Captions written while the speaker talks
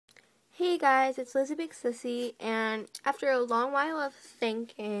Hey guys, it's Lizzie Big Sissy, and after a long while of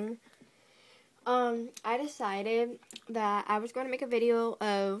thinking, I decided that I was going to make a video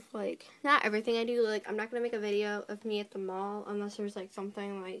of, not everything I do. I'm not going to make a video of me at the mall unless there's,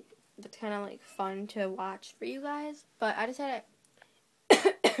 something, that's kind of, fun to watch for you guys. But I decided,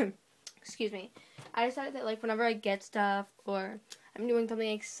 excuse me, I decided that, whenever I get stuff, or I'm doing something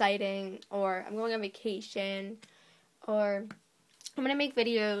exciting, or I'm going on vacation, or I'm going to make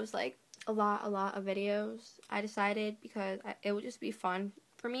videos, a lot of videos, I decided, because it would just be fun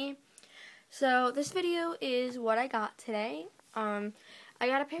for me. So this video is what I got today. I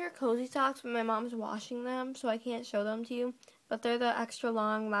got a pair of cozy socks, but my mom's washing them, so I can't show them to you. But they're the extra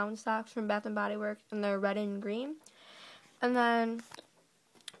long lounge socks from Bath&bodyworks, and they're red and green. And then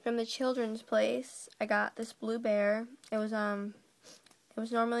from the children's place, I got this blue bear. It was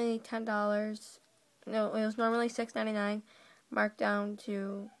normally $10. No, it was normally $6.99, marked down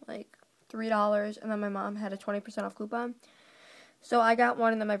to $3, and then my mom had a 20% off coupon. So I got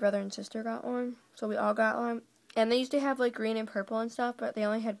one, and then my brother and sister got one. So we all got one. And they used to have green and purple and stuff, but they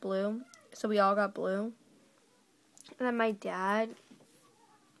only had blue. So we all got blue. And then my dad,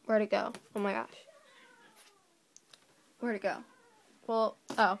 where'd it go? Oh my gosh. Where'd it go? Well,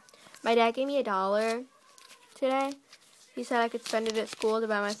 my dad gave me $1 today. He said I could spend it at school to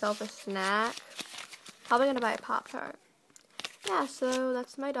buy myself a snack. Probably gonna buy a Pop-Tart. Yeah, so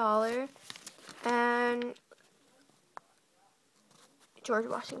that's my $1. And George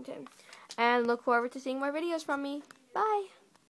Washington. And look forward to seeing more videos from me. Bye!